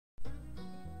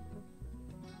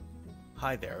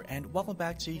Hi there, and welcome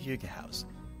back to Yuga House.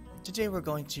 Today we're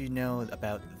going to know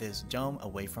about this dome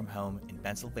away from home in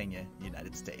Pennsylvania,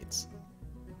 United States.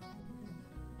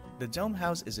 The Dome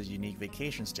House is a unique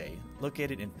vacation stay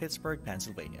located in Pittsburgh,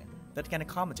 Pennsylvania that can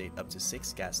accommodate up to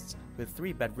 6 guests with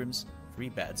 3 bedrooms, 3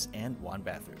 beds, and 1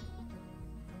 bathroom.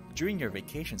 During your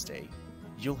vacation stay,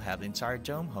 you'll have the entire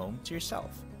dome home to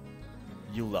yourself.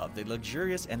 You'll love the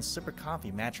luxurious and super comfy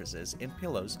mattresses and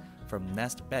pillows from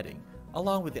Nest Bedding,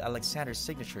 along with the Alexander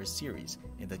Signature series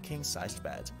in the king-sized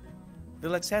bed, the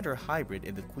Alexander Hybrid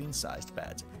in the queen-sized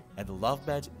bed, and the Love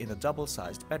Bed in the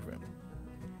double-sized bedroom.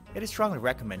 It is strongly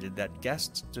recommended that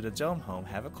guests to the Dome home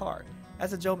have a car,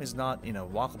 as the Dome is not in a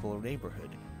walkable neighborhood.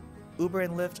 Uber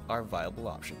and Lyft are viable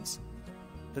options.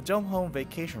 The Dome home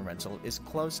vacation rental is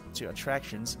close to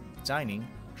attractions, dining,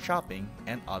 shopping,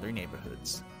 and other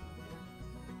neighborhoods.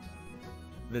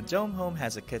 The Dome home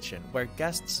has a kitchen where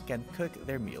guests can cook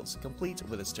their meals, complete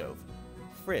with a stove,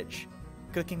 fridge,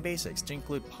 cooking basics to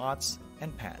include pots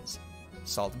and pans,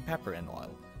 salt and pepper and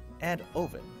oil, and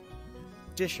oven,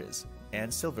 dishes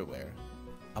and silverware,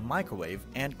 a microwave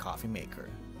and coffee maker.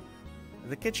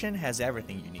 The kitchen has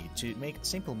everything you need to make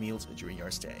simple meals during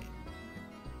your stay.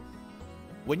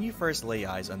 When you first lay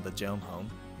eyes on the Dome home,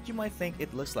 you might think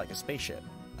it looks like a spaceship,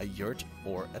 a yurt,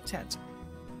 or a tent,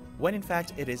 when in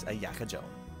fact it is a Yucca Dome.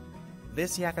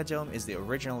 This Yucca Dome is the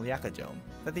original Yucca Dome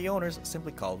that the owners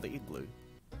simply called the Igloo.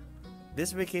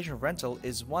 This vacation rental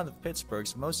is one of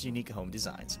Pittsburgh's most unique home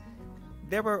designs.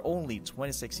 There were only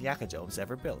 26 Yucca Domes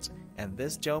ever built, and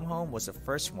this dome home was the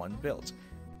first one built.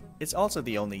 It's also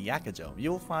the only Yucca Dome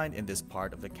you will find in this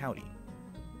part of the county.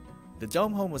 The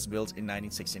dome home was built in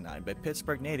 1969 by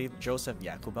Pittsburgh native Joseph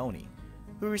Jacoboni,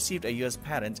 who received a U.S.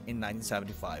 patent in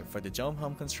 1975 for the dome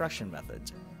home construction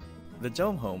method. The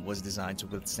dome home was designed to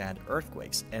withstand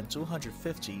earthquakes and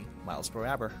 250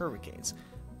 mph hurricanes,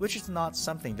 which is not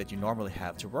something that you normally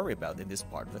have to worry about in this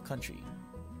part of the country.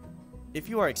 If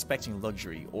you are expecting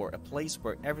luxury or a place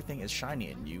where everything is shiny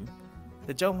and new,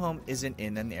 the dome home isn't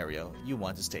in an area you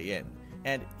want to stay in,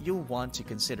 and you'll want to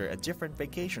consider a different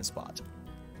vacation spot.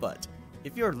 But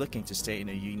if you're looking to stay in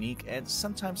a unique and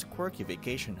sometimes quirky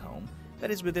vacation home that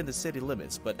is within the city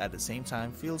limits but at the same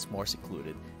time feels more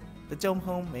secluded, the Dome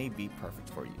home may be perfect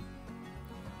for you.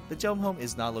 The Dome home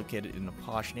is not located in a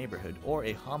posh neighborhood or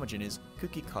a homogeneous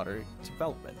cookie-cutter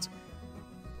development.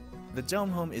 The Dome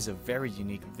home is a very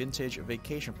unique vintage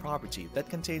vacation property that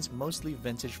contains mostly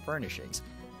vintage furnishings.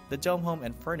 The Dome home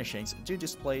and furnishings do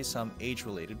display some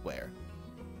age-related wear.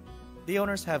 The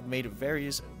owners have made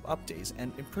various updates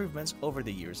and improvements over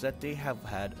the years that they have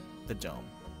had the Dome,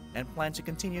 and plan to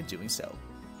continue doing so.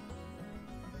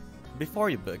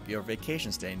 Before you book your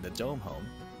vacation stay in the Dome home,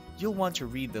 you'll want to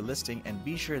read the listing and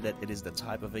be sure that it is the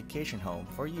type of vacation home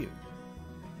for you.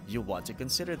 You'll want to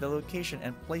consider the location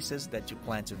and places that you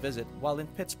plan to visit while in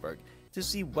Pittsburgh to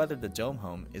see whether the Dome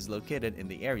home is located in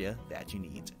the area that you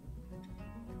need.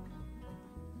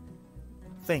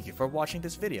 Thank you for watching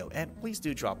this video, and please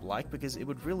do drop a like because it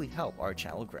would really help our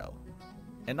channel grow.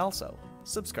 And also,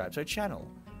 subscribe to our channel.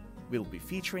 We'll be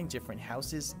featuring different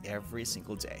houses every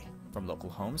single day, from local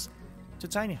homes to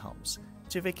tiny homes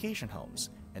to vacation homes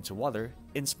and to other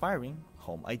inspiring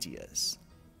home ideas.